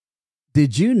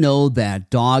Did you know that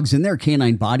dogs in their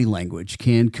canine body language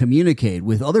can communicate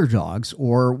with other dogs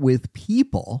or with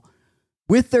people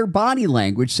with their body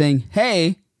language saying,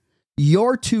 hey,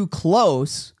 you're too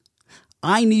close.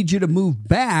 I need you to move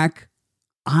back.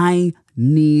 I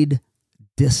need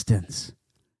distance.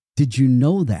 Did you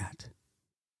know that?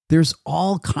 There's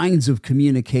all kinds of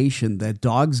communication that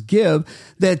dogs give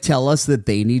that tell us that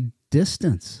they need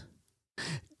distance.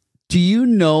 Do you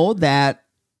know that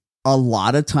a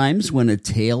lot of times when a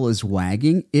tail is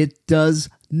wagging, it does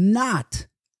not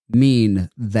mean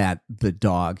that the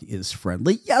dog is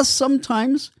friendly? Yes,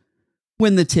 sometimes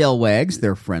when the tail wags,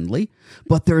 they're friendly,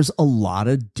 but there's a lot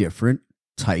of different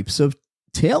types of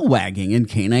tail wagging in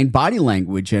canine body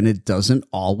language, and it doesn't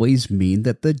always mean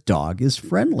that the dog is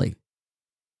friendly.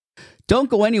 Don't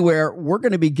go anywhere. We're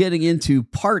going to be getting into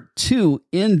part 2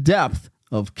 in depth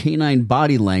of canine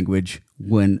body language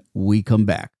when we come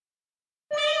back.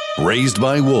 Raised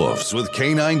by wolves with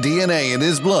canine DNA in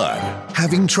his blood,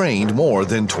 having trained more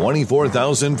than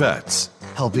 24,000 pets,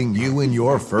 helping you and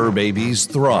your fur babies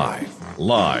thrive.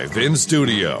 Live in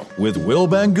studio with Will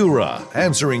Bangura,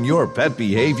 answering your pet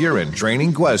behavior and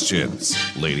training questions.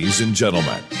 Ladies and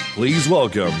gentlemen, please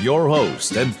welcome your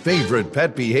host and favorite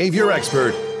pet behavior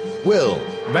expert, Will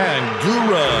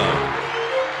Bangura.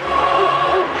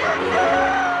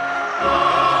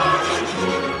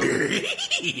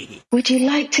 Would you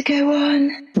like to go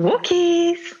on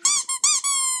walkies?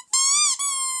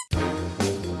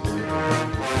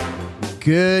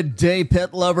 Good day,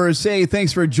 pet lovers. Hey,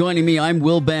 thanks for joining me. I'm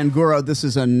Will Bangura. This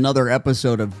is another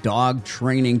episode of Dog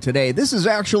Training Today. This is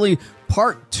actually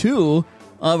part 2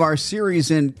 of our series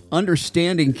in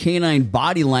understanding canine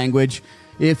body language.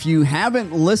 If you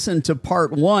haven't listened to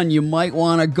part 1, you might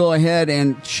want to go ahead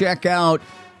and check out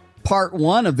part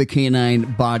 1 of the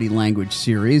Canine Body Language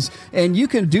series. And you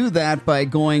can do that by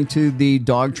going to the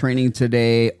Dog Training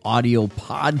Today audio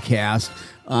podcast.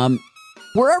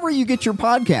 Wherever you get your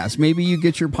podcast. Maybe you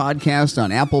get your podcast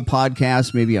on Apple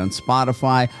Podcasts, maybe on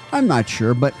Spotify. I'm not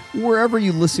sure, but wherever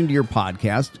you listen to your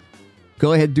podcast,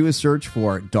 go ahead, do a search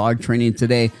for Dog Training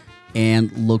Today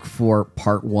and look for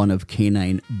part 1 of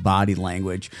Canine Body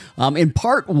Language. In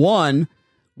part 1,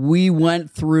 we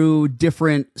went through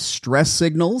different stress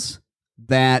signals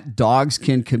that dogs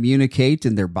can communicate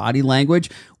in their body language.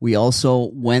 We also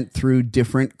went through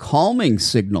different calming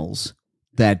signals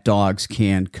that dogs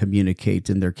can communicate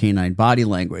in their canine body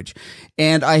language.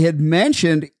 And I had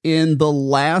mentioned in the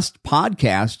last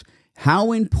podcast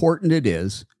how important it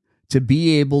is to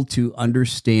be able to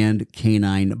understand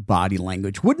canine body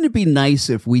language. Wouldn't it be nice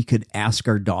if we could ask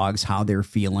our dogs how they're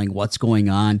feeling, what's going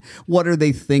on, what are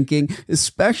they thinking,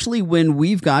 especially when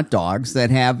we've got dogs that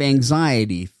have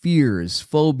anxiety, fears,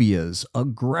 phobias,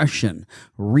 aggression,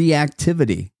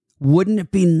 reactivity. Wouldn't it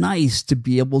be nice to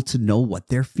be able to know what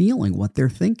they're feeling, what they're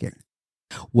thinking?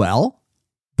 Well,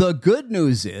 the good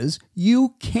news is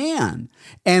you can,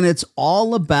 and it's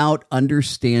all about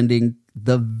understanding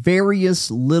the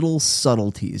various little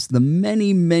subtleties, the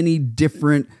many, many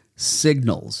different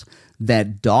signals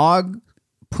that dogs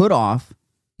put off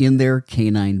in their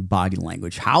canine body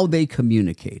language, how they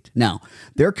communicate. Now,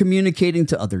 they're communicating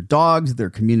to other dogs, they're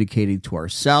communicating to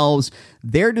ourselves,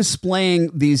 they're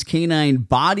displaying these canine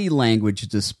body language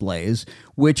displays,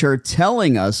 which are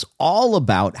telling us all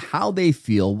about how they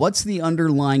feel, what's the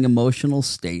underlying emotional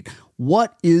state,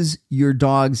 what is your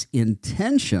dog's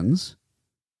intentions,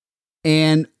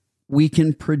 and we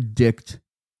can predict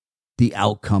the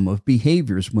outcome of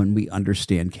behaviors when we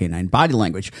understand canine body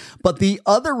language. But the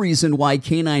other reason why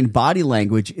canine body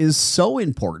language is so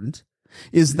important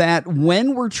is that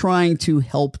when we're trying to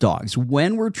help dogs,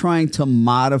 when we're trying to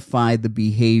modify the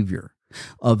behavior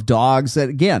of dogs that,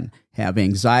 again, have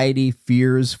anxiety,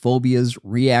 fears, phobias,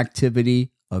 reactivity,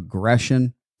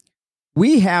 aggression,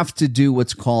 we have to do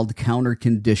what's called counter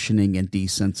conditioning and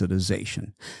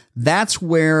desensitization. That's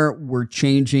where we're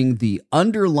changing the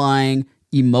underlying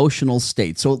emotional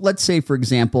state. So let's say, for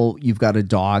example, you've got a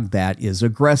dog that is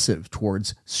aggressive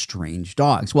towards strange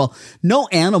dogs. Well, no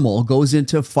animal goes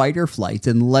into fight or flight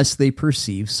unless they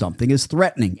perceive something as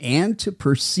threatening. And to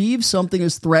perceive something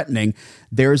as threatening,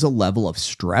 there's a level of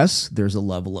stress, there's a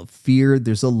level of fear,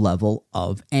 there's a level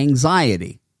of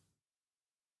anxiety.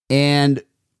 And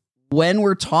when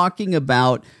we're talking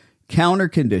about counter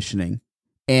conditioning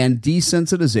and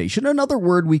desensitization, another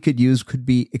word we could use could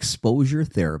be exposure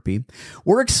therapy.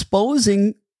 We're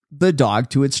exposing the dog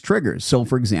to its triggers. So,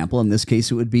 for example, in this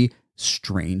case, it would be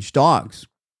strange dogs.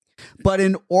 But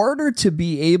in order to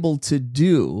be able to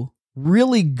do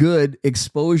really good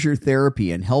exposure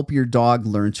therapy and help your dog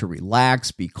learn to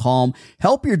relax, be calm,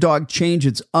 help your dog change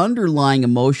its underlying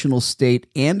emotional state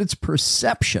and its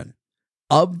perception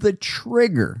of the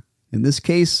trigger, in this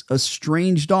case, a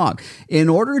strange dog. In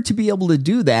order to be able to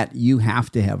do that, you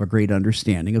have to have a great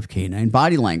understanding of canine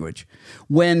body language.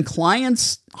 When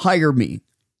clients hire me,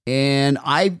 and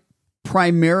I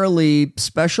primarily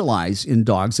specialize in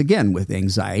dogs, again, with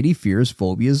anxiety, fears,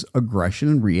 phobias, aggression,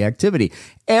 and reactivity.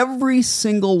 Every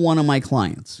single one of my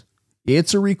clients,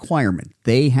 it's a requirement.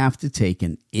 They have to take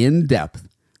an in-depth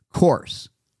course.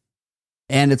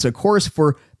 And it's a course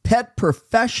for pet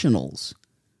professionals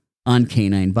on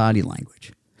canine body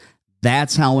language.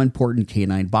 That's how important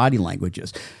canine body language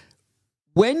is.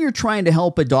 When you're trying to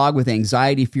help a dog with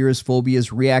anxiety, fears,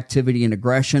 phobias, reactivity, and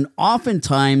aggression,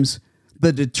 oftentimes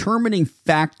the determining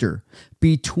factor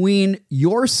between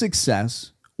your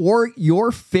success or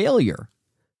your failure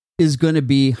is going to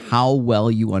be how well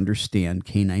you understand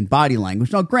canine body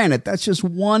language. Now, granted, that's just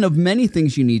one of many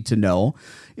things you need to know.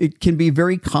 It can be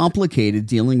very complicated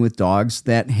dealing with dogs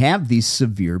that have these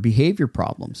severe behavior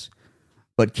problems,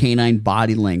 but canine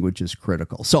body language is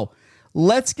critical. So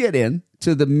let's get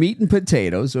into the meat and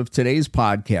potatoes of today's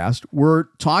podcast. We're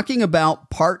talking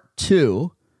about part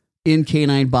 2 in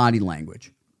canine body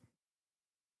language.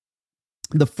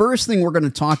 The first thing we're going to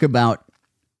talk about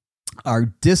are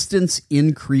distance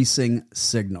increasing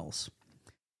signals.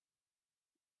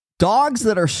 Dogs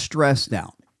that are stressed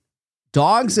out,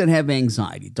 dogs that have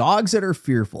anxiety, dogs that are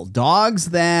fearful, dogs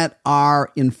that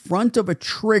are in front of a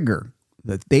trigger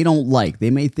that they don't like, they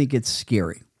may think it's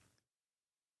scary.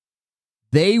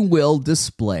 They will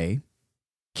display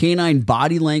canine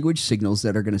body language signals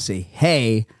that are going to say,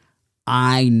 hey,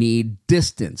 I need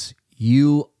distance.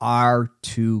 You are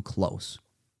too close.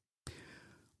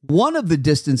 One of the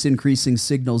distance increasing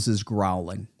signals is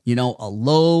growling. You know, a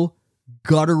low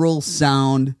guttural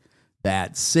sound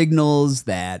that signals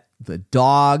that the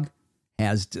dog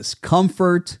has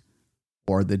discomfort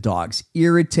or the dog's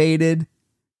irritated,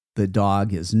 the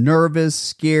dog is nervous,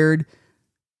 scared.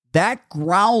 That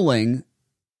growling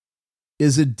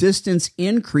is a distance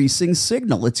increasing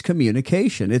signal. It's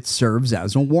communication. It serves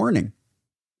as a warning.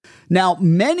 Now,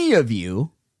 many of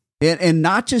you, and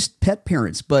not just pet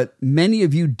parents, but many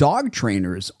of you dog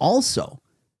trainers also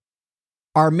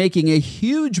are making a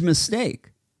huge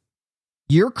mistake.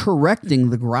 You're correcting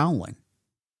the growling.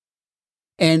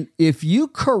 And if you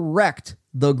correct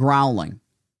the growling,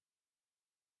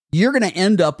 you're going to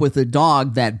end up with a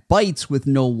dog that bites with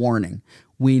no warning.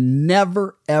 We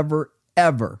never, ever,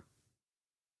 ever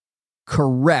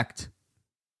correct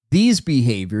these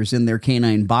behaviors in their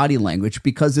canine body language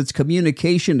because it's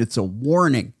communication, it's a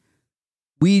warning.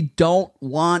 We don't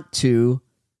want to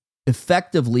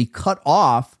effectively cut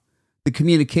off the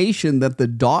communication that the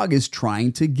dog is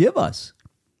trying to give us.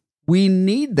 We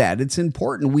need that. It's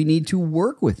important. We need to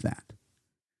work with that.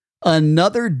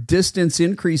 Another distance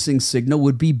increasing signal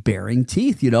would be baring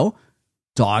teeth. You know,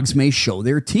 dogs may show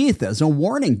their teeth as a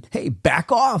warning. Hey,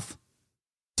 back off,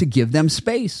 to give them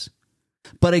space.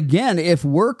 But again, if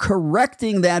we're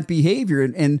correcting that behavior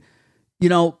and you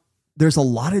know, there's a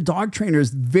lot of dog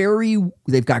trainers,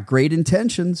 they've got great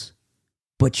intentions,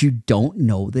 but you don't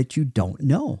know that you don't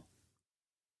know.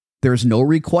 There's no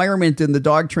requirement in the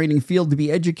dog training field to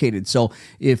be educated. So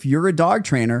if you're a dog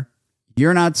trainer,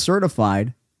 you're not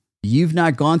certified, you've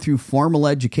not gone through formal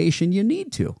education, you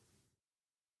need to.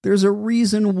 There's a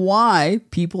reason why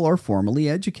people are formally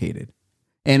educated.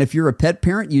 And if you're a pet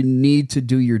parent, you need to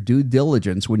do your due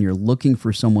diligence when you're looking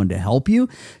for someone to help you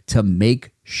to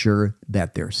make sure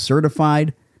that they're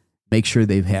certified, make sure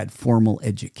they've had formal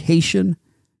education,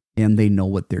 and they know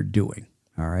what they're doing.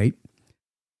 All right.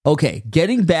 Okay,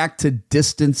 getting back to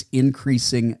distance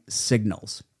increasing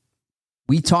signals.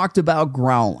 We talked about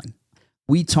growling.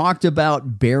 We talked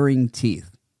about baring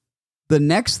teeth. The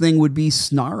next thing would be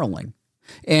snarling.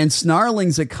 And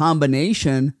snarling's a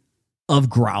combination of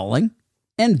growling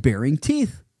and baring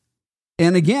teeth.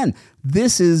 And again,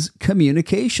 this is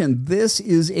communication. This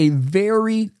is a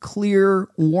very clear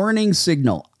warning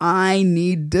signal. I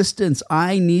need distance.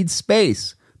 I need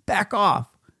space. Back off.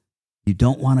 You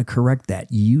don't want to correct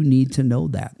that. You need to know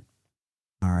that.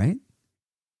 All right.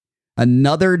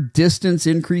 Another distance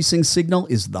increasing signal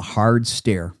is the hard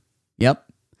stare. Yep.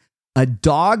 A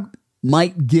dog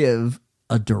might give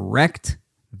a direct,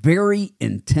 very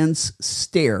intense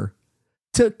stare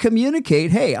to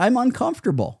communicate, hey, I'm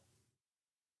uncomfortable.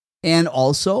 And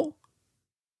also,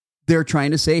 they're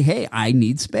trying to say, hey, I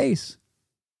need space.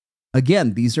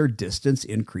 Again, these are distance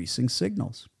increasing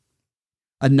signals.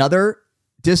 Another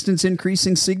distance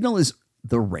increasing signal is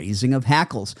the raising of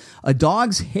hackles. A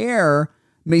dog's hair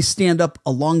may stand up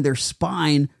along their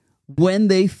spine when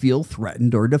they feel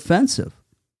threatened or defensive.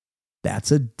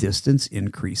 That's a distance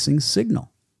increasing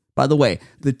signal. By the way,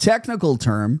 the technical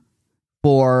term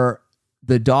for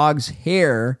the dog's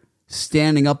hair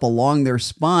standing up along their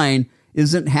spine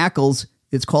isn't hackles,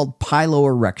 it's called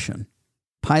piloerection.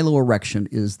 Piloerection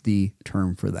is the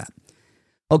term for that.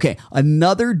 Okay,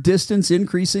 another distance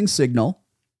increasing signal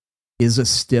is a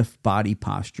stiff body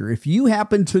posture. If you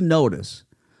happen to notice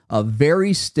a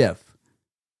very stiff,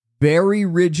 very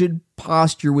rigid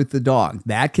posture with the dog,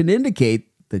 that can indicate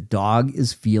the dog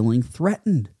is feeling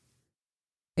threatened.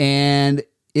 And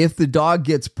if the dog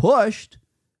gets pushed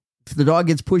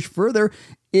further,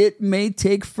 it may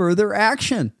take further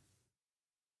action.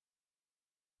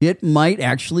 It might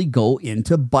actually go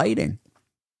into biting.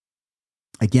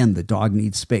 Again, the dog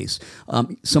needs space.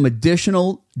 Some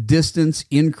additional distance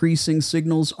increasing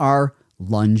signals are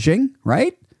lunging,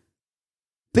 right?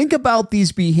 Think about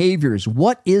these behaviors.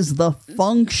 What is the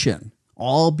function?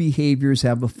 All behaviors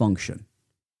have a function.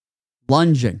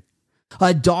 Lunging.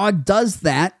 A dog does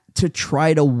that to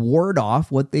try to ward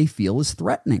off what they feel is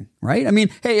threatening, right? I mean,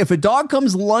 hey, if a dog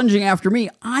comes lunging after me,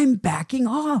 I'm backing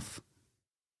off.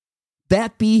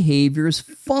 That behavior is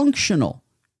functional.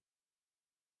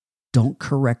 Don't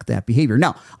correct that behavior.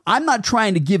 Now, I'm not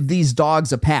trying to give these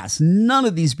dogs a pass. None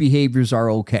of these behaviors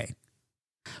are okay.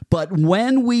 But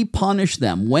when we punish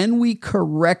them, when we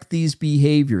correct these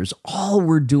behaviors, all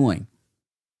we're doing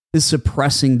is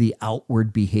suppressing the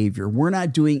outward behavior. We're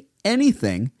not doing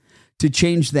anything to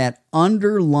change that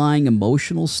underlying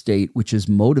emotional state which is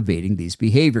motivating these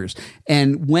behaviors.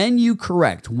 And when you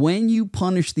correct, when you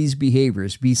punish these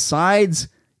behaviors, besides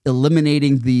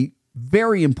eliminating the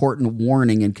very important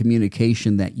warning and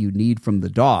communication that you need from the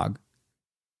dog,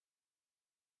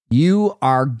 you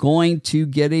are going to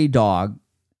get a dog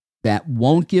that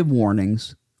won't give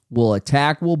warnings, will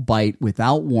attack, will bite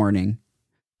without warning.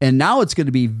 And now it's going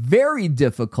to be very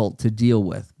difficult to deal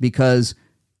with because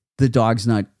the dog's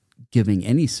not giving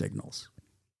any signals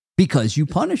because you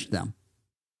punished them.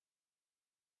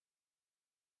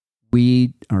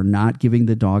 We are not giving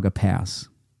the dog a pass.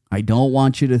 I don't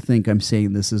want you to think I'm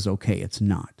saying this is okay. It's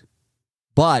not.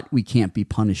 But we can't be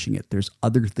punishing it. There's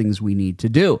other things we need to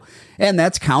do. And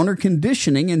that's counter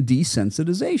conditioning and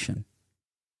desensitization.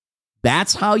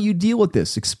 That's how you deal with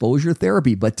this, exposure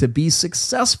therapy. But to be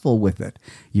successful with it,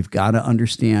 you've got to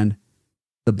understand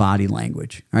the body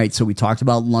language. All right, so we talked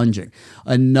about lunging.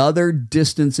 Another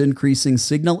distance increasing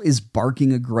signal is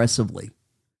barking aggressively.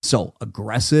 So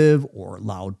aggressive or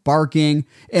loud barking.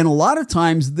 And a lot of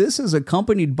times this is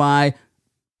accompanied by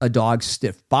a dog's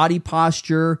stiff body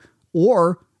posture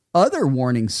or other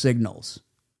warning signals,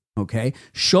 okay,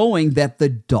 showing that the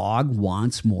dog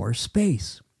wants more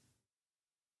space.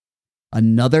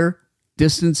 Another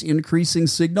distance increasing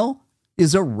signal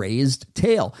is a raised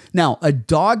tail. Now, a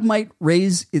dog might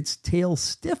raise its tail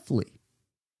stiffly,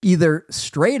 either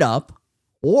straight up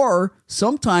or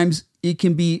sometimes it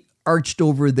can be arched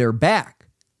over their back.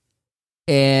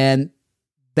 And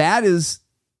that is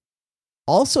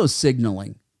also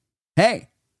signaling, hey,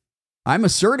 I'm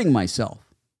asserting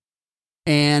myself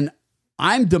and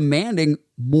I'm demanding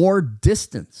more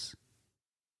distance.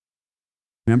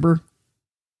 Remember,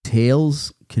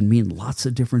 tails can mean lots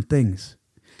of different things.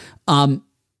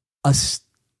 A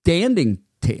standing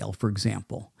tail, for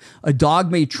example. A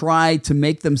dog may try to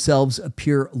make themselves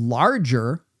appear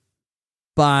larger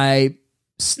by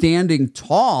standing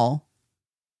tall,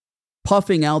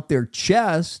 puffing out their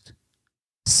chest,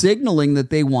 signaling that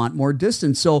they want more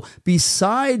distance. So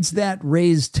besides that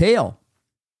raised tail,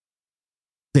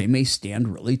 they may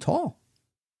stand really tall.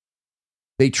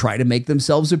 They try to make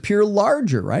themselves appear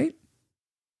larger, right?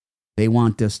 They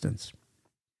want distance.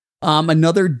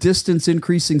 Another distance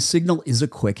increasing signal is a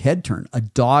quick head turn. A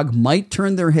dog might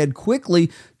turn their head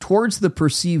quickly towards the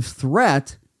perceived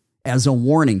threat as a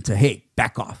warning to, hey,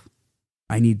 back off.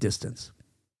 I need distance.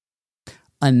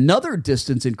 Another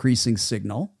distance increasing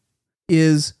signal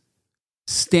is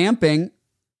stamping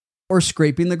or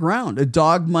scraping the ground. A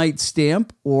dog might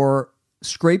stamp or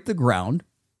scrape the ground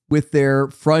with their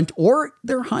front or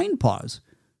their hind paws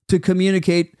to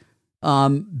communicate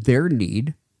their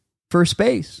need for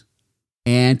space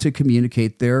and to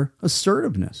communicate their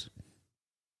assertiveness.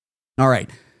 All right.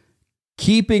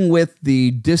 Keeping with the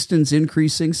distance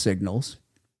increasing signals,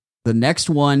 the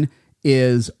next one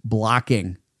is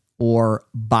blocking or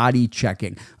body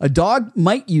checking. A dog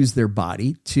might use their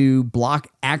body to block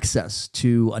access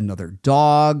to another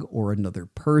dog or another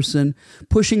person,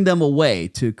 pushing them away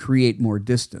to create more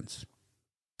distance.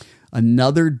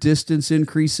 Another distance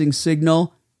increasing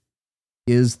signal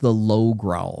is the low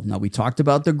growl. Now, we talked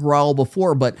about the growl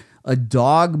before, but a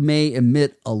dog may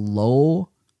emit a low,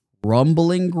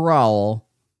 rumbling growl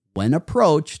when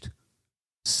approached,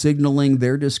 signaling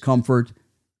their discomfort,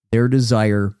 their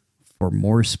desire for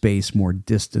more space, more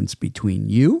distance between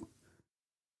you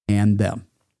and them.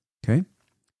 Okay?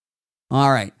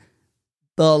 All right.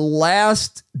 The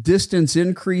last distance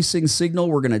increasing signal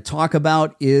we're going to talk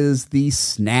about is the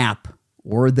snap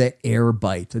or the air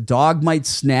bite. A dog might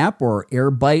snap or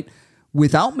air bite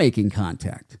without making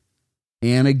contact.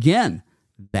 And again,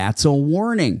 that's a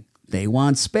warning. They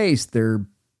want space. They're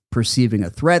perceiving a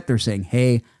threat. They're saying,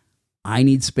 hey, I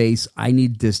need space. I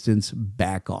need distance.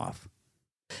 Back off.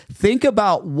 Think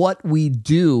about what we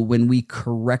do when we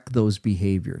correct those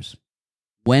behaviors,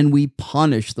 when we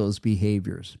punish those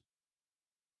behaviors.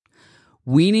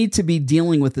 We need to be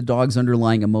dealing with the dog's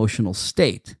underlying emotional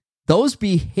state. Those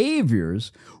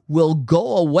behaviors will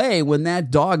go away when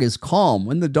that dog is calm,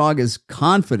 when the dog is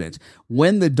confident,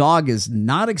 when the dog is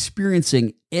not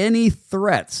experiencing any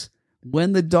threats,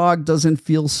 when the dog doesn't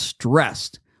feel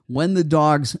stressed, when the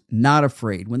dog's not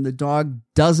afraid, when the dog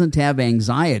doesn't have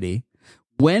anxiety.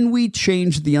 When we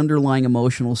change the underlying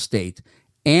emotional state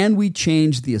and we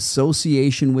change the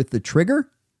association with the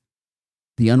trigger,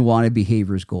 the unwanted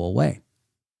behaviors go away.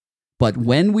 But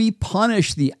when we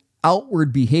punish the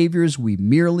outward behaviors, we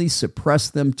merely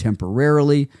suppress them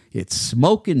temporarily. It's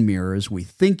smoke and mirrors. We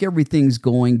think everything's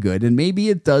going good, and maybe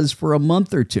it does for a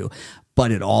month or two,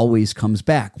 but it always comes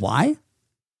back. Why?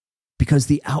 Because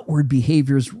the outward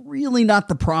behavior is really not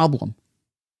the problem.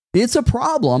 It's a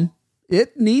problem.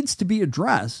 It needs to be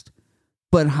addressed,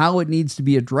 but how it needs to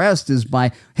be addressed is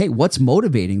by, hey, what's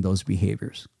motivating those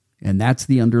behaviors? And that's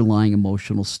the underlying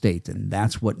emotional state, and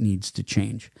that's what needs to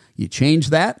change. You change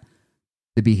that,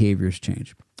 the behaviors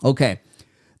change. Okay,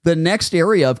 the next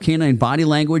area of canine body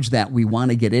language that we want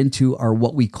to get into are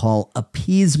what we call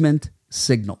appeasement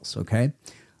signals, okay?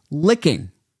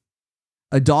 Licking.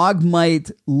 A dog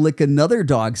might lick another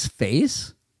dog's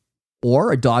face,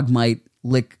 or a dog might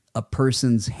lick a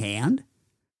person's hand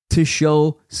to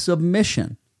show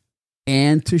submission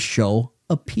and to show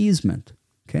appeasement,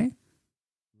 okay?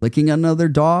 Licking another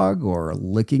dog or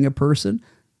licking a person,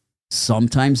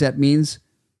 sometimes that means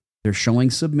they're showing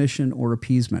submission or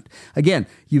appeasement. Again,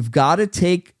 you've got to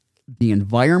take the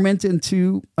environment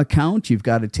into account. You've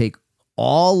got to take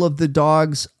all of the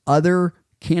dog's other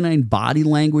canine body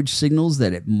language signals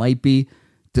that it might be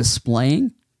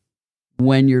displaying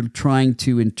when you're trying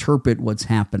to interpret what's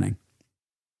happening.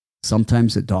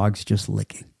 Sometimes the dog's just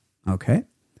licking, okay?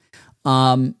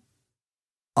 All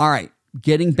right,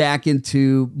 getting back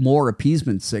into more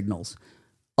appeasement signals.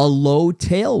 A low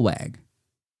tail wag.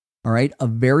 All right, a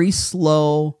very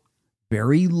slow,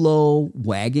 very low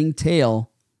wagging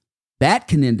tail, that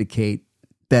can indicate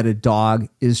that a dog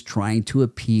is trying to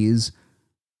appease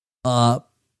a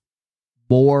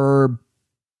more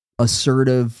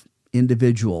assertive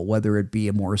individual, whether it be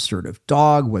a more assertive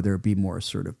dog, whether it be a more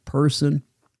assertive person.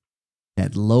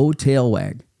 That low tail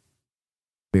wag,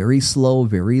 very slow,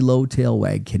 very low tail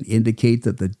wag, can indicate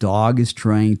that the dog is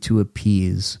trying to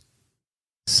appease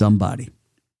somebody.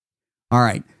 All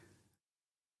right.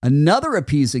 Another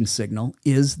appeasing signal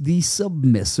is the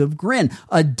submissive grin.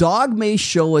 A dog may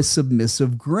show a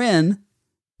submissive grin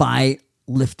by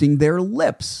lifting their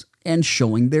lips and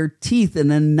showing their teeth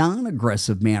in a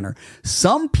non-aggressive manner.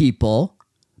 Some people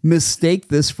mistake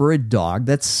this for a dog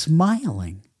that's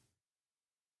smiling.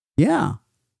 Yeah.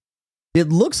 It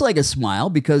looks like a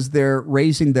smile because they're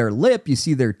raising their lip. You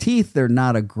see their teeth. They're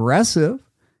not aggressive,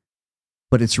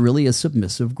 but it's really a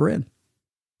submissive grin.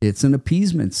 It's an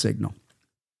appeasement signal.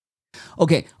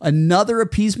 Okay, another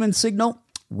appeasement signal,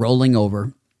 rolling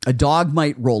over. A dog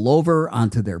might roll over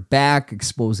onto their back,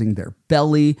 exposing their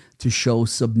belly to show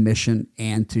submission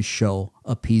and to show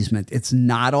appeasement. It's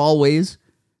not always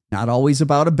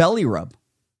about a belly rub.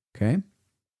 Okay?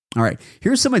 All right,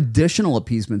 here's some additional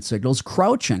appeasement signals.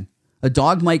 Crouching. A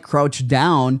dog might crouch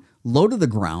down low to the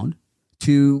ground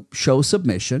to show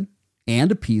submission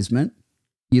and appeasement,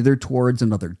 either towards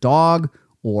another dog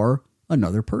or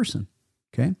another person.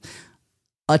 Okay?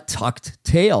 A tucked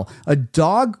tail. A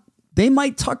dog, they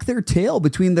might tuck their tail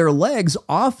between their legs,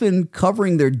 often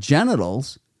covering their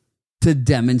genitals to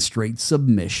demonstrate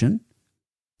submission,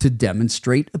 to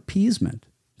demonstrate appeasement.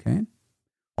 Okay?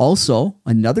 Also,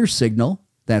 another signal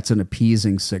that's an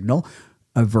appeasing signal,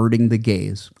 averting the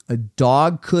gaze. A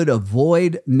dog could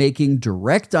avoid making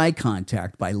direct eye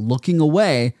contact by looking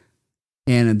away,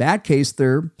 and in that case,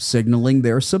 they're signaling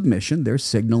their submission, they're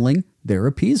signaling their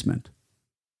appeasement.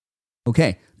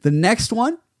 Okay, the next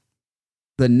one,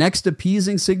 the next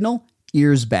appeasing signal,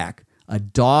 ears back. A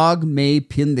dog may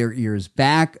pin their ears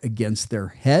back against their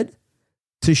head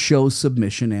to show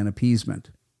submission and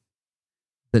appeasement.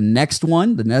 The next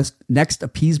one, the next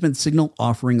appeasement signal,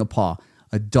 offering a paw.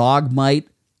 A dog might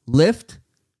lift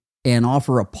and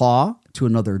offer a paw to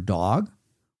another dog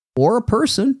or a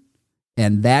person,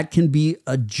 and that can be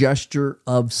a gesture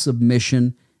of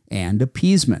submission and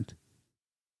appeasement.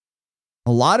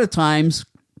 A lot of times,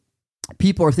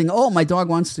 people are thinking, oh, my dog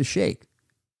wants to shake,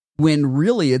 when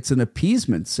really it's an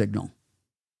appeasement signal.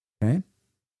 Okay?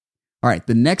 All right,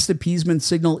 the next appeasement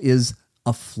signal is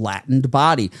a flattened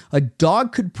body. A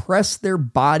dog could press their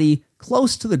body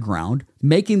close to the ground,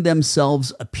 making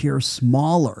themselves appear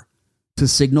smaller to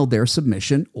signal their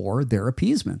submission or their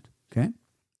appeasement. Okay?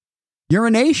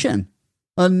 Urination,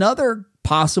 another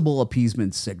possible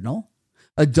appeasement signal.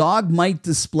 A dog might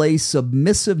display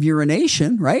submissive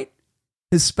urination, right?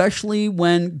 Especially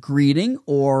when greeting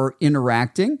or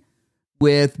interacting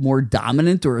with more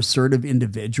dominant or assertive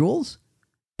individuals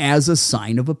as a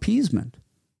sign of appeasement.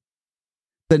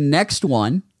 The next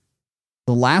one,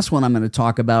 the last one I'm going to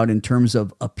talk about in terms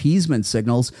of appeasement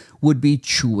signals, would be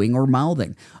chewing or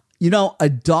mouthing. You know, a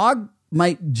dog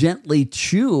might gently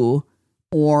chew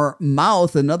or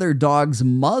mouth another dog's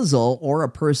muzzle or a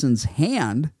person's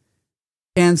hand,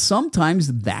 and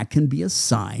sometimes that can be a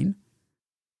sign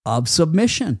of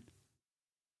submission,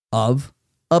 of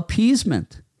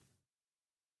appeasement.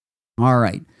 All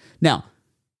right. Now,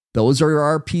 those are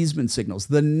our appeasement signals.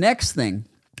 The next thing,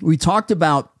 we talked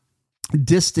about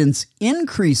distance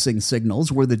increasing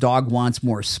signals where the dog wants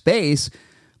more space,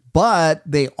 but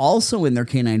they also in their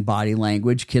canine body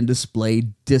language can display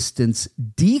distance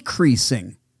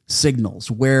decreasing signals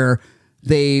where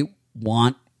they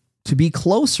want to be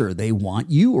closer. They want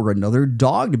you or another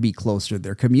dog to be closer.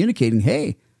 They're communicating,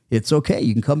 hey, it's okay,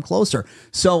 you can come closer.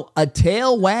 So a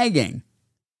tail wagging,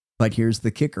 but here's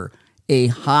the kicker, a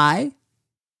high,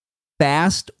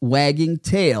 fast wagging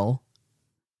tail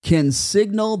can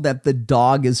signal that the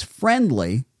dog is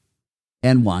friendly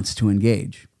and wants to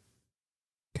engage.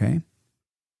 Okay?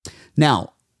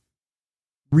 Now,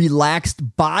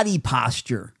 relaxed body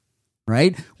posture,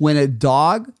 right? When a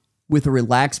dog with a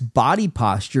relaxed body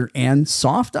posture and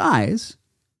soft eyes,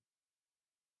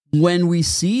 when we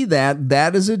see that,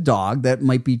 that is a dog that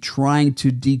might be trying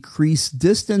to decrease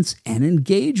distance and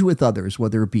engage with others,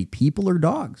 whether it be people or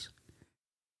dogs.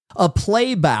 A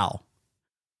play bow.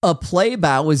 A play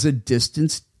bow is a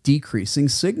distance decreasing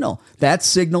signal. That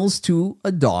signals to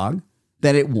a dog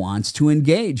that it wants to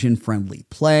engage in friendly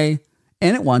play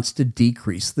and it wants to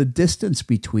decrease the distance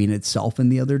between itself and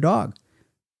the other dog.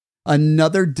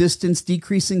 Another distance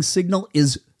decreasing signal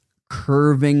is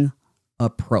curving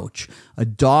approach. A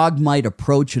dog might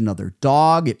approach another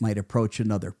dog. It might approach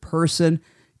another person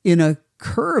in a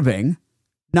curving,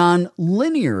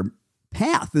 non-linear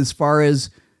path as far as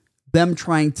them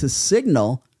trying to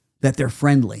signal that they're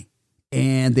friendly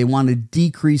and they want to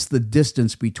decrease the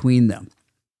distance between them.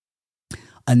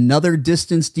 Another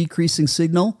distance decreasing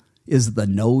signal is the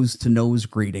nose-to-nose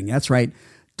greeting. That's right.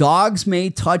 Dogs may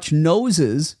touch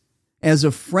noses as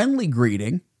a friendly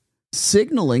greeting,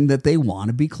 signaling that they want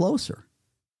to be closer.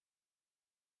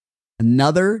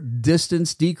 Another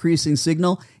distance decreasing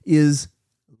signal is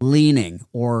leaning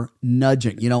or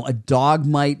nudging. You know, a dog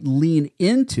might lean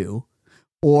into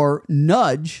or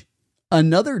nudge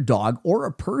another dog or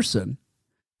a person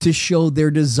to show their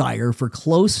desire for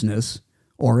closeness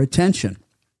or attention.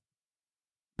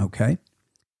 Okay?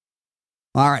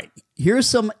 All right. Here's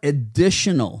some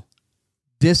additional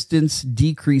distance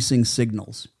decreasing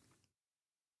signals.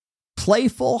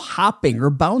 Playful hopping or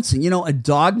bouncing. You know, a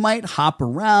dog might hop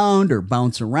around or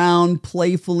bounce around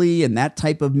playfully in that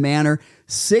type of manner,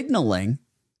 signaling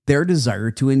their desire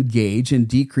to engage and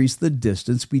decrease the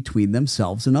distance between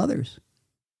themselves and others.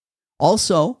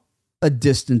 Also, a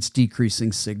distance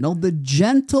decreasing signal, the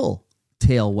gentle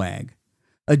tail wag.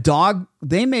 A dog,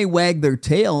 they may wag their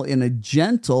tail in a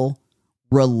gentle,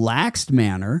 relaxed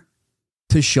manner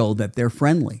to show that they're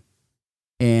friendly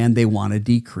and they want to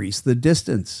decrease the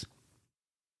distance.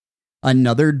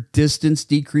 Another distance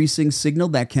decreasing signal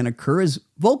that can occur is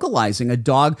vocalizing. A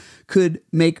dog could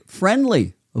make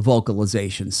friendly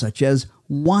vocalizations such as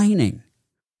whining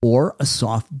or a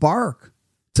soft bark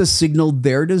to signal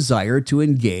their desire to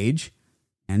engage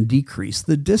and decrease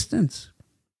the distance.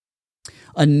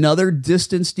 Another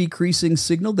distance decreasing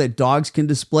signal that dogs can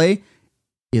display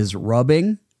is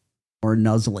rubbing or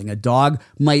nuzzling. A dog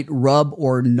might rub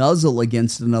or nuzzle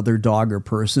against another dog or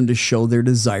person to show their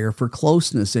desire for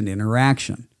closeness and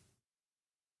interaction.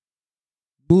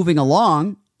 Moving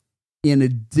along, in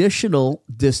additional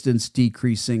distance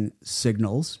decreasing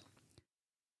signals,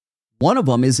 One of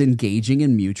them is engaging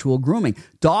in mutual grooming.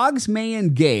 Dogs may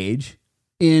engage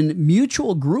in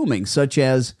mutual grooming, such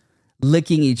as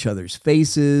licking each other's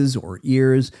faces or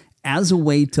ears, as a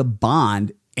way to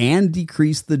bond and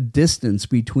decrease the distance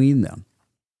between them.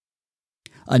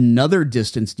 Another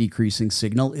distance decreasing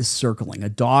signal is circling.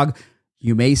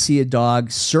 You may see a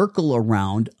dog circle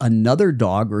around another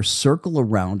dog or circle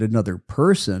around another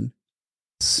person,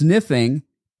 sniffing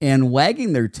and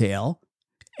wagging their tail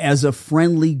as a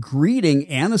friendly greeting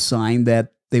and a sign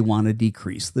that they want to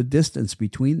decrease the distance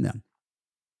between them.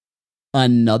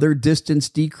 Another distance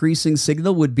decreasing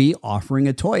signal would be offering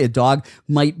a toy. A dog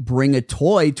might bring a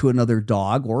toy to another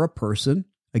dog or a person,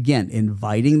 again,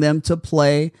 inviting them to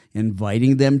play,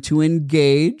 inviting them to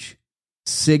engage,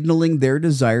 signaling their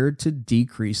desire to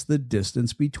decrease the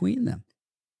distance between them.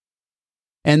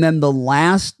 And then the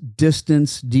last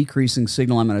distance decreasing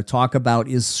signal I'm going to talk about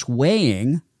is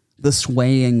swaying, the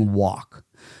swaying walk.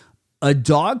 A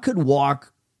dog could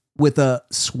walk with a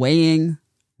swaying,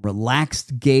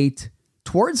 relaxed gait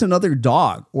towards another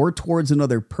dog or towards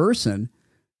another person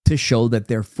to show that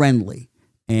they're friendly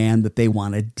and that they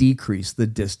want to decrease the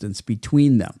distance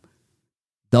between them.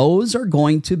 Those are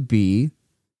going to be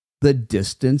the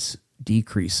distance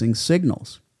decreasing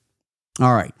signals.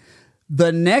 All right.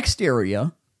 The next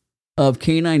area of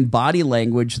canine body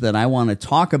language that I want to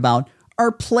talk about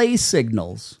are play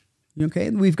signals. Okay,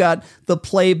 we've got the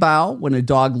play bow when a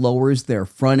dog lowers their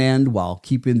front end while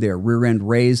keeping their rear end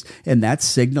raised, and that's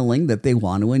signaling that they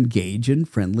want to engage in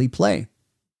friendly play.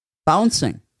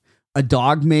 Bouncing. A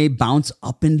dog may bounce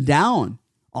up and down,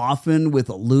 often with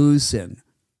a loose and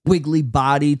wiggly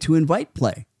body to invite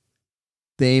play.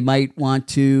 They might want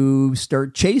to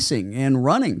start chasing and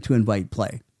running to invite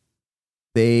play.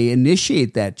 They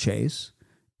initiate that chase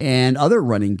and other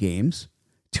running games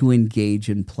to engage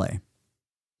in play.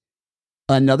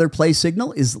 Another play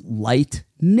signal is light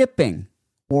nipping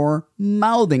or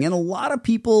mouthing. And a lot of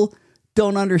people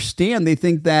don't understand. They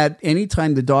think that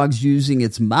anytime the dog's using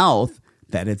its mouth,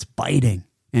 that it's biting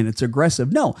and it's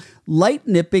aggressive. No, light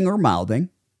nipping or mouthing.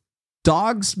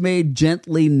 Dogs may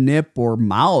gently nip or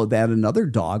mouth at another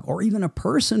dog or even a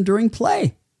person during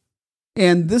play.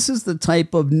 And this is the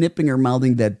type of nipping or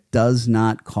mouthing that does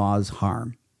not cause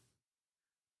harm.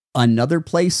 Another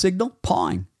play signal,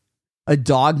 pawing. A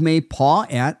dog may paw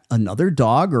at another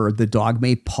dog, or the dog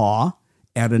may paw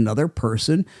at another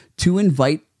person to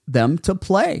invite them to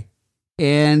play.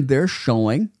 And they're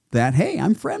showing that, hey,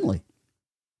 I'm friendly.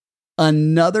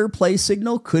 Another play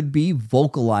signal could be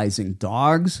vocalizing.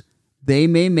 Dogs, they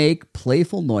may make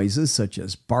playful noises such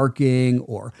as barking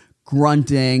or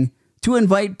grunting to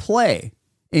invite play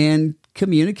and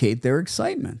communicate their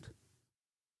excitement.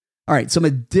 All right, some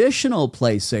additional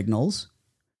play signals.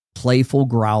 Playful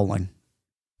growling.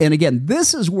 And again,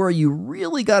 this is where you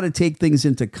really got to take things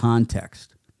into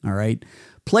context. All right.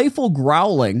 Playful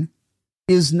growling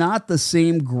is not the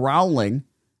same growling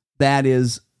that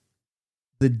is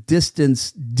the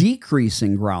distance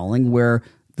decreasing growling where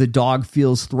the dog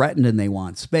feels threatened and they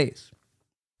want space.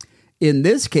 In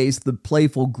this case, the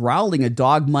playful growling, a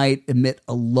dog might emit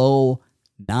a low,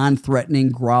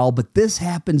 non-threatening growl, but this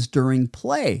happens during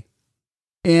play.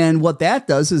 And what that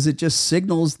does is it just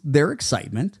signals their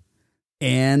excitement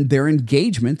and their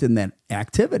engagement in that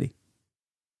activity.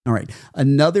 All right.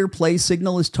 Another play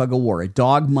signal is tug of war. A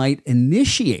dog might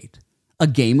initiate a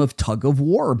game of tug of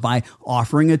war by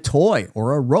offering a toy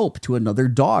or a rope to another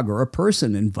dog or a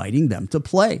person, inviting them to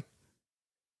play.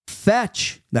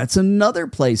 Fetch. That's another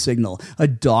play signal. A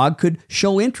dog could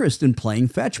show interest in playing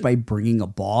fetch by bringing a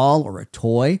ball or a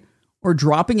toy or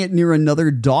dropping it near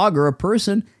another dog or a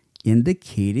person,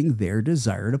 indicating their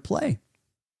desire to play.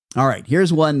 All right,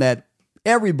 here's one that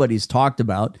everybody's talked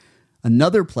about.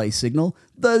 Another play signal,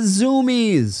 the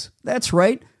zoomies. That's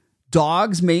right.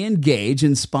 Dogs may engage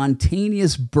in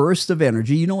spontaneous bursts of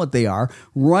energy. You know what they are,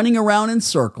 running around in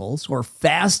circles or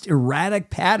fast,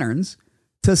 erratic patterns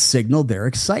to signal their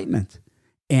excitement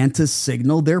and to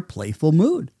signal their playful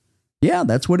mood. Yeah,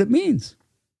 that's what it means.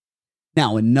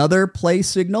 Now, another play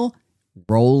signal,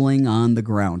 rolling on the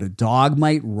ground. A dog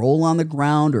might roll on the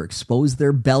ground or expose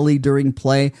their belly during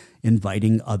play,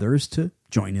 inviting others to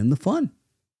join in the fun.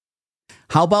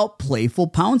 How about playful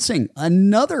pouncing?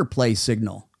 Another play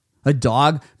signal. A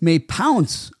dog may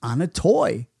pounce on a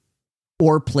toy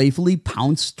or playfully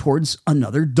pounce towards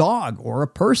another dog or a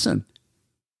person,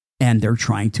 and they're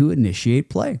trying to initiate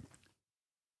play.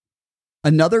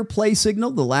 Another play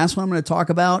signal, the last one I'm going to talk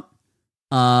about,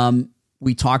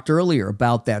 we talked earlier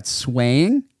about that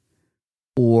swaying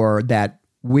or that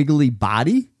wiggly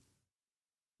body,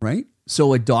 right?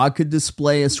 So a dog could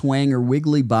display a swaying or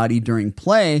wiggly body during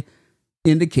play,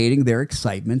 indicating their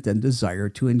excitement and desire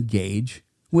to engage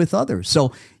with others.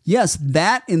 So yes,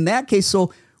 that in that case,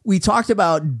 so we talked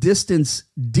about distance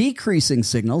decreasing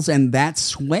signals, and that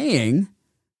swaying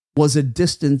was a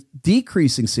distance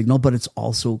decreasing signal, but it's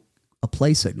also a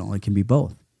play signal. It can be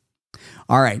both.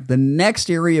 All right, the next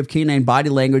area of canine body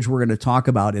language we're going to talk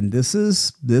about, and this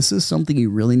is something you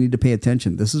really need to pay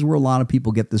attention. This is where a lot of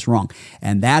people get this wrong,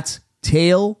 and that's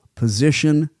tail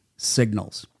position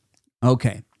signals.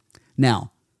 Okay,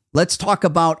 now let's talk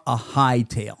about a high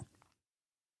tail.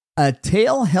 A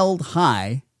tail held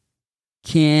high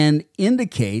can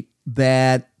indicate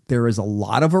that there is a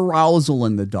lot of arousal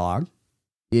in the dog.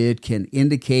 It can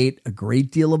indicate a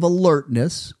great deal of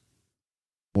alertness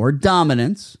or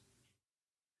dominance.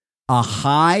 A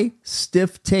high,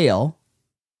 stiff tail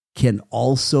can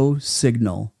also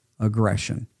signal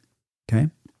aggression. Okay?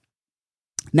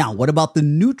 Now, what about the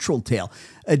neutral tail?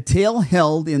 A tail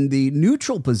held in the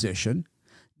neutral position,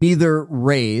 neither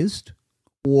raised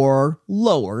or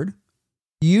lowered,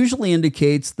 usually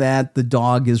indicates that the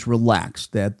dog is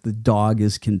relaxed, that the dog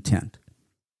is content.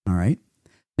 All right?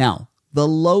 Now, the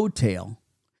low tail.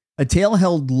 A tail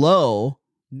held low,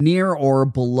 near or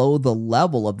below the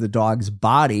level of the dog's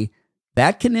body,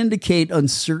 that can indicate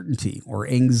uncertainty or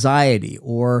anxiety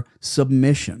or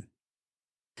submission.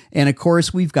 And of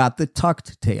course, we've got the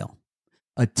tucked tail.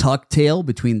 A tucked tail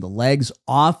between the legs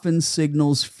often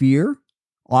signals fear,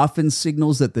 often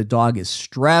signals that the dog is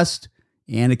stressed,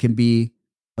 and it can be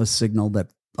a signal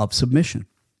of submission.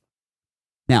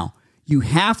 Now, you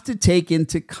have to take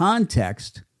into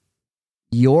context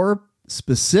your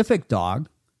specific dog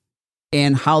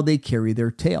and how they carry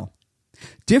their tail.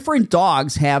 Different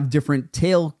dogs have different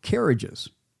tail carriages.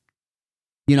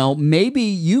 You know, maybe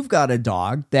you've got a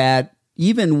dog that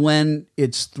even when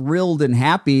it's thrilled and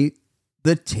happy,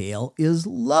 the tail is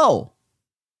low,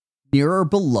 near or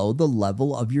below the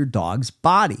level of your dog's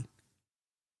body.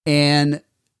 And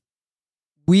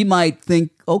we might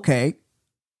think, okay,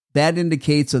 that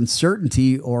indicates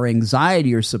uncertainty or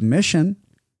anxiety or submission.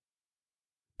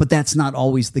 But that's not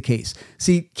always the case.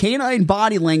 See, canine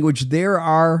body language, there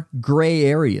are gray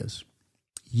areas.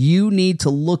 You need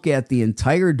to look at the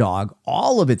entire dog,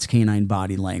 all of its canine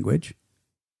body language,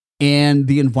 and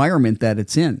the environment that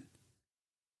it's in.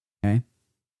 Okay?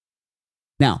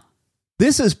 Now,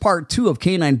 this is part 2 of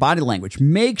canine body language.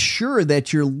 Make sure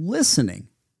that you're listening.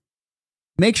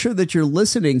 Make sure that you're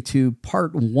listening to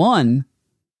part 1,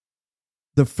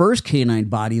 the first canine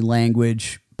body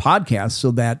language podcast,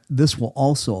 so that this will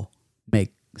also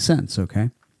make sense, okay?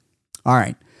 All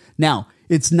right. Now,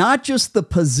 it's not just the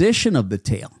position of the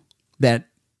tail that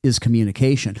is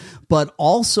communication, but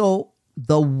also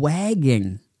the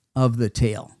wagging of the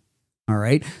tail, all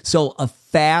right? So a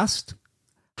fast,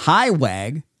 high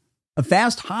wagging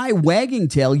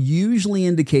tail usually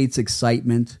indicates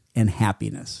excitement and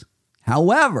happiness.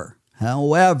 However,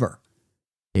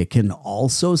 it can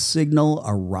also signal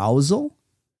arousal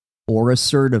or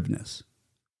assertiveness,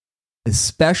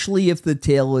 especially if the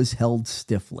tail is held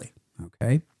stiffly,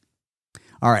 okay?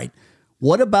 All right,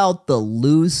 what about the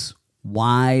loose,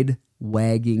 wide,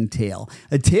 wagging tail?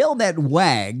 A tail that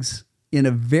wags in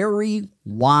a very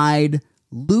wide,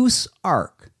 loose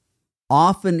arc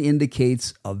often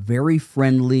indicates a very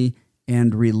friendly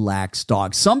and relaxed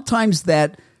dog. Sometimes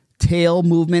that tail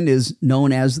movement is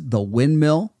known as the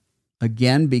windmill,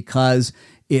 again, because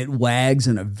it wags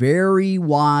in a very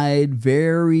wide,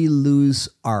 very loose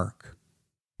arc.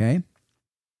 Okay?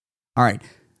 All right.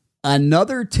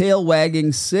 Another tail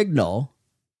wagging signal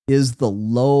is the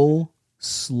low,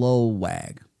 slow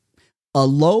wag. A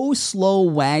low, slow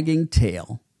wagging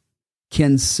tail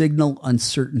can signal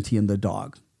uncertainty in the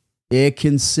dog. It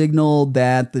can signal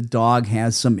that the dog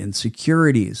has some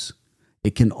insecurities.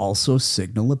 It can also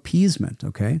signal appeasement,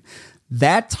 okay?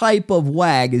 That type of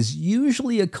wag is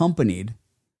usually accompanied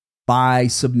by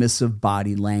submissive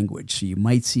body language. So you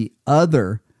might see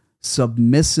other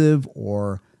submissive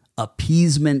or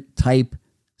appeasement type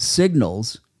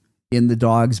signals in the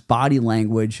dog's body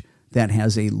language that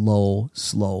has a low,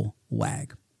 slow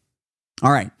wag.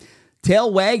 All right.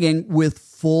 Tail wagging with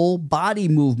full body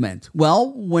movement.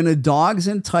 Well, when a dog's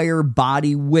entire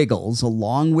body wiggles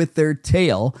along with their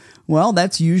tail, well,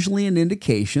 that's usually an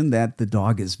indication that the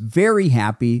dog is very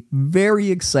happy,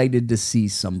 very excited to see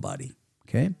somebody.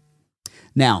 Okay?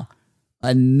 Now,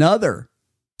 another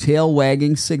tail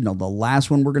wagging signal, the last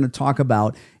one we're going to talk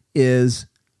about, is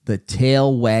the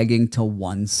tail wagging to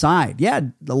one side. Yeah,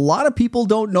 a lot of people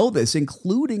don't know this,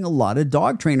 including a lot of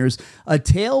dog trainers. A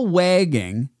tail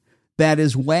wagging that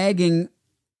is wagging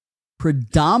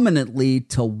predominantly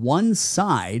to one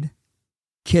side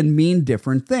can mean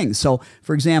different things. So,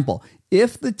 for example,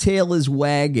 if the tail is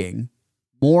wagging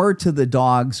more to the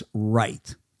dog's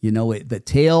right, the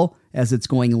tail, as it's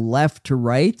going left to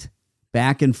right,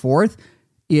 back and forth,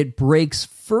 it breaks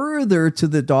further to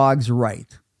the dog's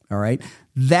right. All right.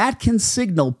 That can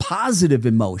signal positive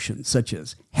emotions such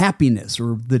as happiness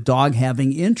or the dog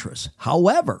having interest.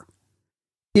 However,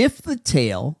 if the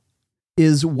tail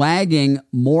is wagging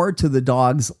more to the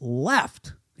dog's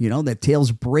left, that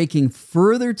tail's breaking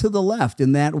further to the left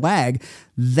in that wag,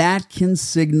 that can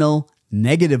signal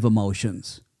negative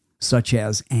emotions such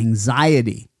as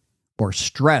anxiety or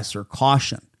stress or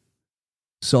caution.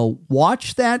 So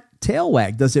watch that tail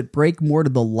wag. Does it break more to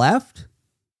the left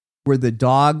where the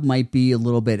dog might be a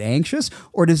little bit anxious,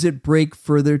 or does it break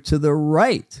further to the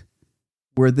right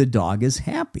where the dog is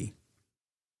happy?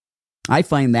 I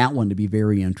find that one to be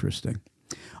very interesting.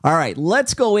 All right,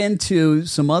 let's go into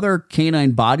some other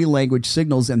canine body language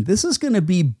signals, and this is going to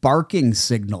be barking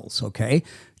signals, okay?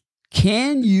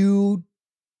 Can you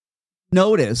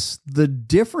notice the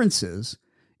differences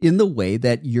in the way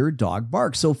that your dog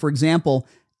barks? So, for example,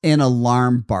 an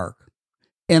alarm bark.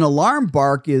 An alarm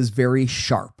bark is very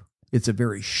sharp. It's a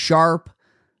very sharp,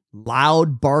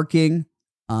 loud barking,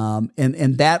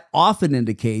 and that often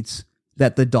indicates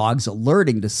that the dog's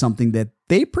alerting to something that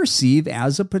they perceive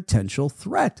as a potential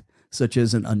threat, such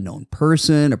as an unknown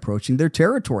person approaching their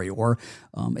territory or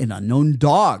an unknown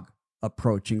dog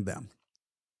approaching them.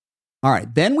 All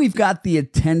right, then we've got the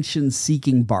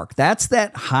attention-seeking bark. That's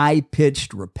that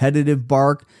high-pitched, repetitive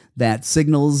bark that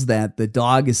signals that the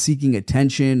dog is seeking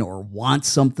attention or wants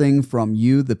something from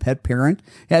you, the pet parent.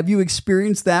 Have you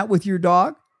experienced that with your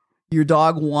dog? Your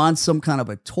dog wants some kind of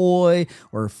a toy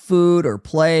or food or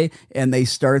play, and they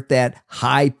start that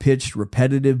high-pitched,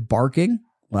 repetitive barking.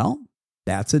 Well,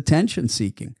 that's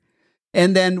attention-seeking.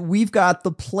 And then we've got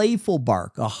the playful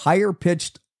bark, a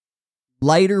higher-pitched,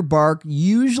 lighter bark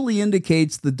usually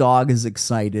indicates the dog is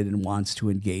excited and wants to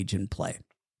engage in play.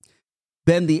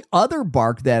 Then the other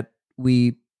bark that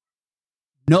we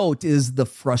note is the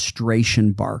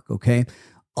frustration bark, okay?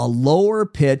 A lower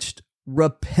pitched,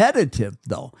 repetitive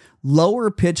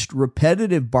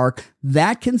bark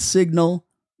that can signal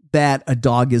that a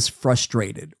dog is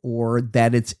frustrated or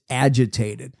that it's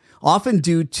agitated, often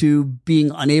due to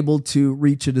being unable to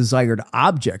reach a desired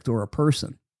object or a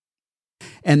person.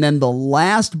 And then the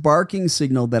last barking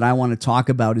signal that I want to talk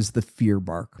about is the fear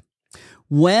bark.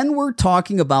 When we're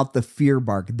talking about the fear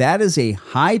bark, that is a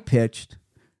high-pitched,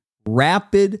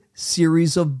 rapid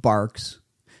series of barks.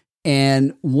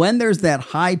 And when there's that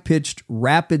high-pitched,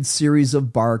 rapid series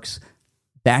of barks,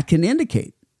 that can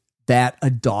indicate that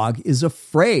a dog is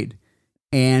afraid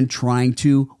and trying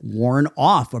to warn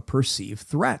off a perceived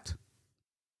threat.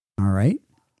 All right.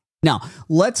 Now,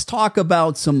 let's talk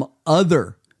about some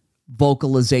other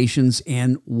vocalizations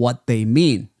and what they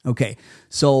mean. Okay,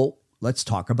 so let's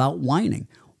talk about whining.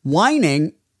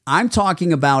 Whining, I'm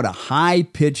talking about a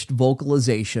high-pitched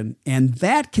vocalization, and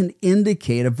that can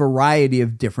indicate a variety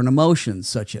of different emotions,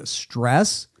 such as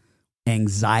stress,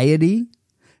 anxiety,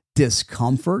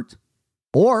 discomfort,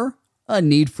 or a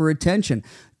need for attention.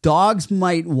 Dogs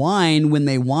might whine when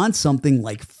they want something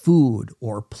like food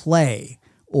or play,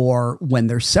 or when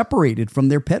they're separated from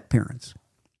their pet parents.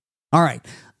 All right,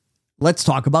 let's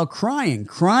talk about crying.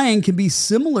 Crying can be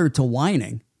similar to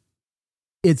whining.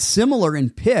 It's similar in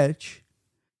pitch.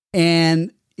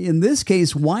 And in this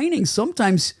case, whining,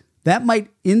 sometimes that might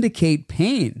indicate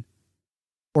pain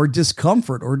or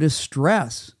discomfort or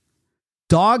distress.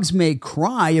 Dogs may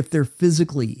cry if they're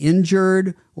physically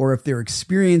injured or if they're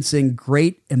experiencing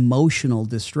great emotional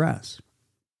distress.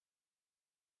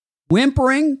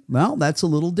 Whimpering, well, that's a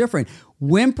little different.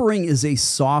 Whimpering is a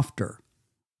softer,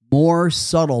 more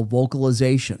subtle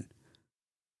vocalization.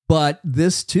 But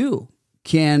this too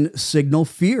can signal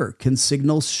fear, can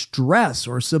signal stress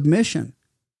or submission.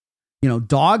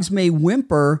 Dogs may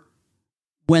whimper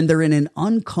when they're in an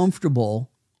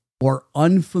uncomfortable or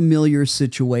unfamiliar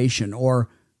situation, or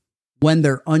when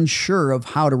they're unsure of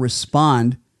how to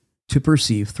respond to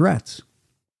perceived threats.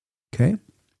 Okay?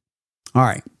 All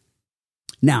right.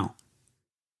 Now,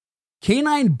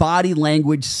 canine body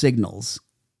language signals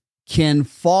can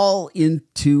fall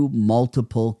into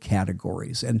multiple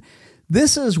categories. And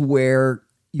this is where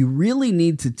you really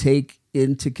need to take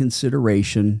into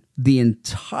consideration the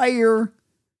entire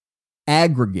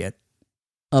aggregate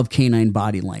of canine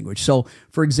body language. So,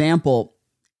 for example,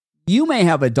 you may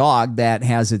have a dog that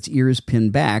has its ears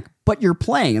pinned back, but you're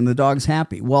playing and the dog's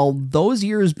happy. Well, those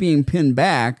ears being pinned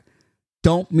back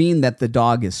don't mean that the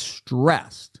dog is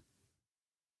stressed.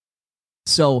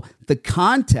 So the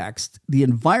context, the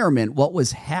environment, what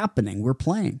was happening, we're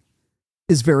playing.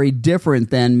 is very different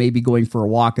than maybe going for a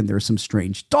walk and there's some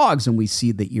strange dogs and we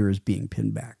see the ears being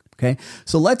pinned back. Okay,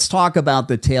 so let's talk about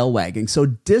the tail wagging. So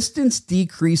distance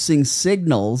decreasing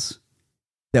signals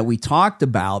that we talked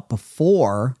about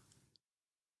before,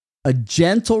 a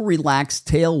gentle, relaxed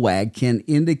tail wag can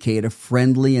indicate a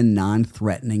friendly and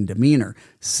non-threatening demeanor,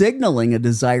 signaling a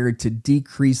desire to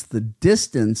decrease the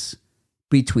distance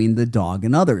between the dog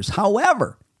and others.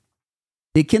 However,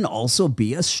 it can also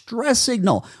be a stress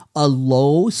signal. A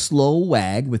low, slow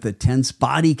wag with a tense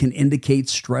body can indicate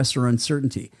stress or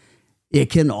uncertainty. It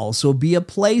can also be a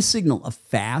play signal. A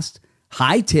fast,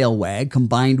 high tail wag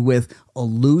combined with a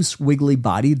loose, wiggly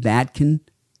body that can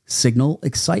signal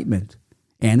excitement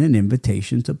and an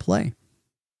invitation to play.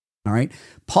 All right.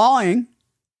 Pawing.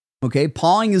 Okay.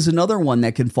 Pawing is another one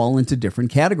that can fall into different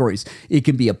categories. It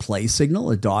can be a play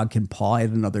signal. A dog can paw at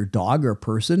another dog or a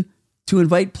person to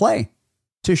invite play,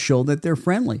 to show that they're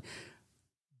friendly.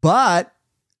 But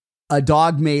a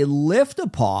dog may lift a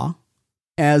paw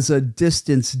as a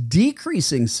distance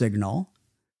decreasing signal.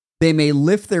 They may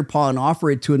lift their paw and offer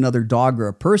it to another dog or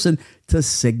a person to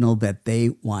signal that they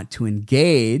want to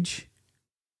engage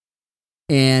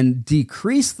and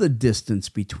decrease the distance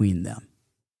between them.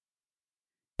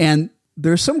 And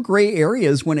there's some gray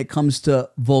areas when it comes to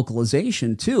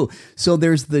vocalization too. So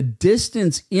there's the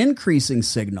distance increasing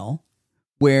signal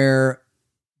where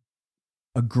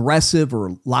aggressive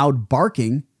or loud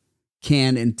barking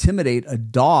can intimidate a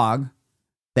dog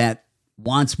that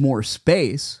wants more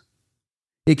space.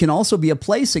 It can also be a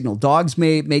play signal. Dogs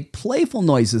may make playful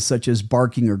noises such as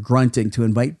barking or grunting to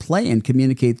invite play and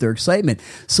communicate their excitement.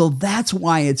 So that's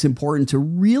why it's important to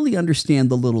really understand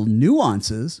the little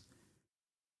nuances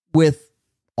with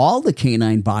all the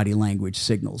canine body language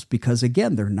signals, because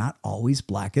again, they're not always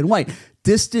black and white.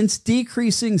 Distance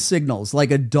decreasing signals,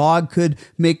 like a dog could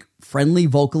make friendly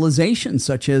vocalizations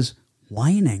such as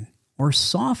whining or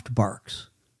soft barks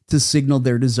to signal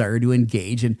their desire to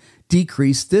engage and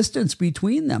decrease distance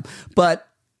between them. But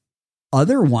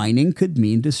other whining could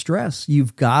mean distress.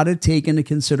 You've got to take into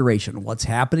consideration what's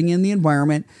happening in the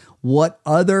environment, what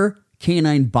other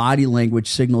canine body language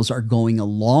signals are going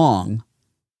along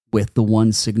with the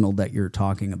one signal that you're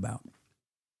talking about.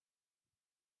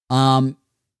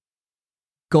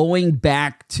 Going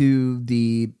back to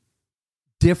the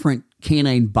different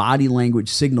canine body language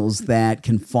signals that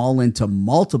can fall into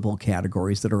multiple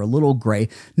categories that are a little gray,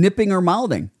 nipping or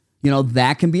mouthing,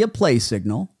 that can be a play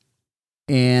signal.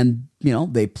 And,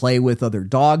 they play with other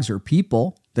dogs or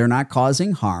people. They're not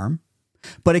causing harm.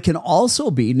 But it can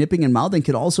also be, nipping and mouthing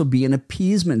could also be an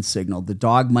appeasement signal. The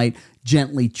dog might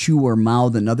gently chew or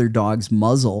mouth another dog's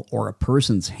muzzle or a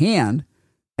person's hand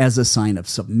as a sign of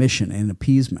submission and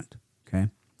appeasement. Okay.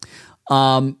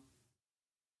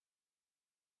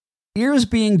 Ears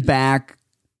being back,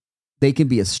 they can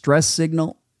be a stress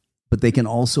signal, but they can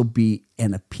also be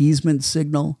an appeasement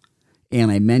signal. And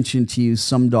I mentioned to you,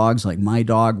 some dogs, like my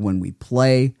dog, when we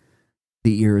play,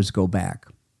 the ears go back.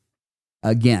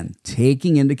 Again,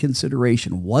 taking into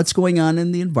consideration what's going on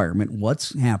in the environment,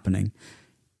 what's happening,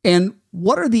 and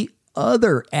what are the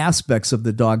other aspects of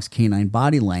the dog's canine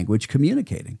body language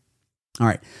communicating. All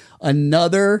right.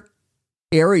 Another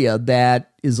area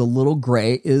that is a little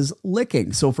gray is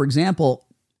licking. So, for example,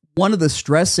 one of the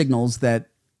stress signals that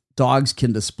dogs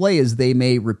can display is they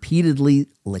may repeatedly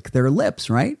lick their lips,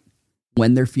 right?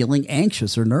 When they're feeling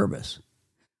anxious or nervous.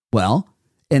 Well,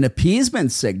 an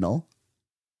appeasement signal,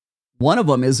 one of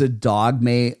them is a dog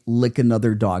may lick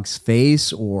another dog's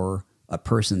face or a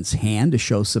person's hand to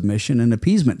show submission and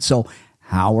appeasement. So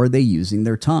how are they using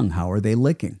their tongue? How are they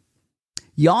licking?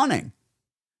 Yawning.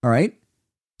 All right.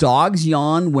 Dogs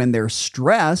yawn when they're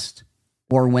stressed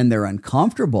or when they're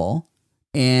uncomfortable,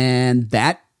 and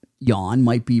that yawn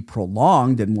might be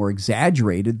prolonged and more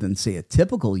exaggerated than, say, a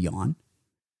typical yawn.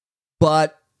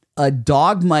 But a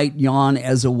dog might yawn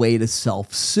as a way to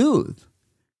self-soothe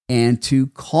and to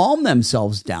calm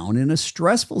themselves down in a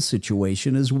stressful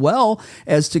situation, as well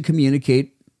as to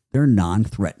communicate their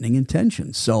non-threatening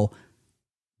intentions. So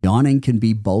yawning can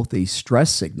be both a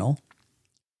stress signal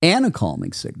and a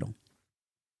calming signal.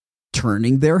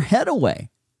 Turning their head away.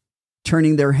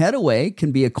 Turning their head away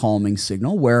can be a calming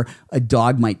signal, where a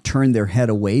dog might turn their head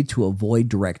away to avoid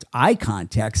direct eye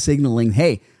contact, signaling,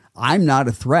 hey, I'm not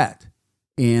a threat.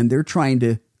 And they're trying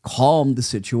to calm the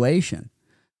situation.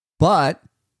 But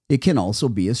it can also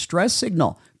be a stress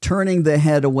signal. Turning the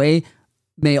head away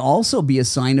may also be a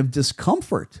sign of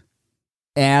discomfort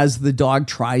as the dog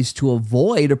tries to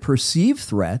avoid a perceived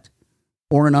threat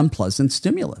or an unpleasant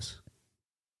stimulus.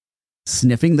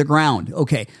 Sniffing the ground.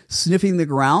 Okay, sniffing the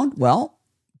ground. Well,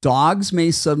 Dogs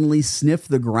may suddenly sniff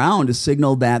the ground to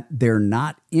signal that they're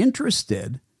not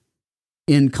interested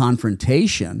in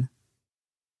confrontation,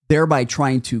 thereby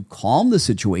trying to calm the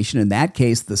situation. In that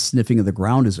case, the sniffing of the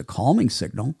ground is a calming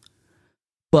signal.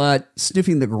 But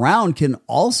sniffing the ground can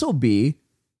also be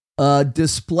a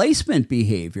displacement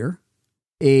behavior,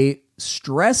 a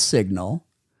stress signal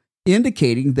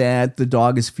indicating that the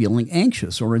dog is feeling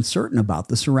anxious or uncertain about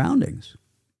the surroundings.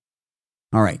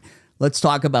 All right, let's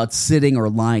talk about sitting or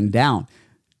lying down.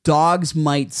 Dogs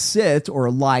might sit or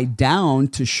lie down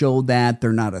to show that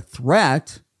they're not a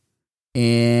threat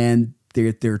and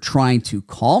they're trying to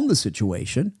calm the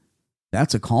situation.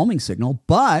 That's a calming signal.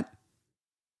 But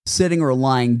sitting or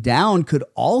lying down could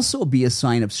also be a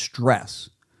sign of stress,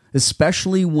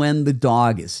 especially when the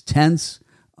dog is tense,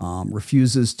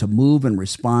 refuses to move in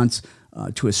response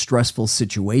to a stressful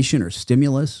situation or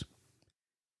stimulus.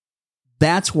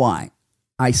 That's why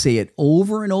I say it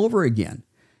over and over again.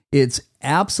 It's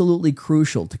absolutely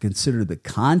crucial to consider the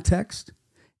context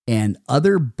and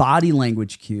other body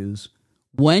language cues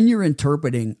when you're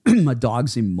interpreting a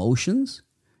dog's emotions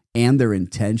and their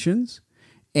intentions.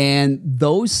 And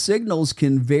those signals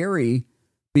can vary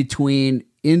between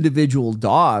individual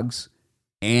dogs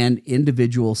and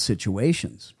individual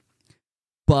situations.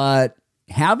 But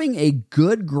having a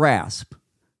good grasp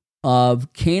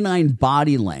of canine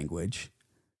body language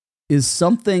is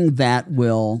something that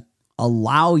will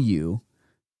allow you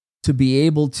to be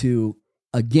able to,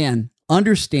 again,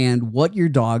 understand what your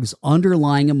dog's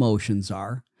underlying emotions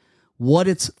are, what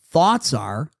its thoughts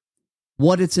are,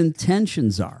 what its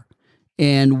intentions are.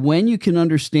 And when you can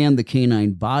understand the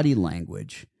canine body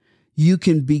language, you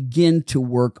can begin to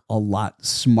work a lot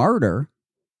smarter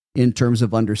in terms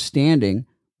of understanding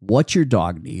what your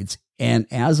dog needs. And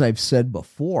as I've said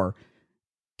before,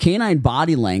 canine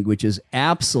body language is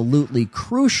absolutely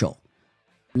crucial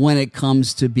when it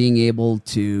comes to being able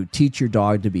to teach your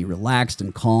dog to be relaxed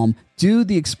and calm, do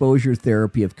the exposure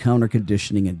therapy of counter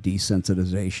conditioning and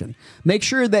desensitization. Make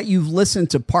sure that you've listened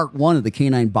to part 1 of the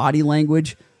canine body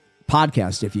language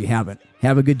podcast if you haven't.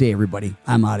 Have a good day, everybody.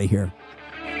 I'm out of here.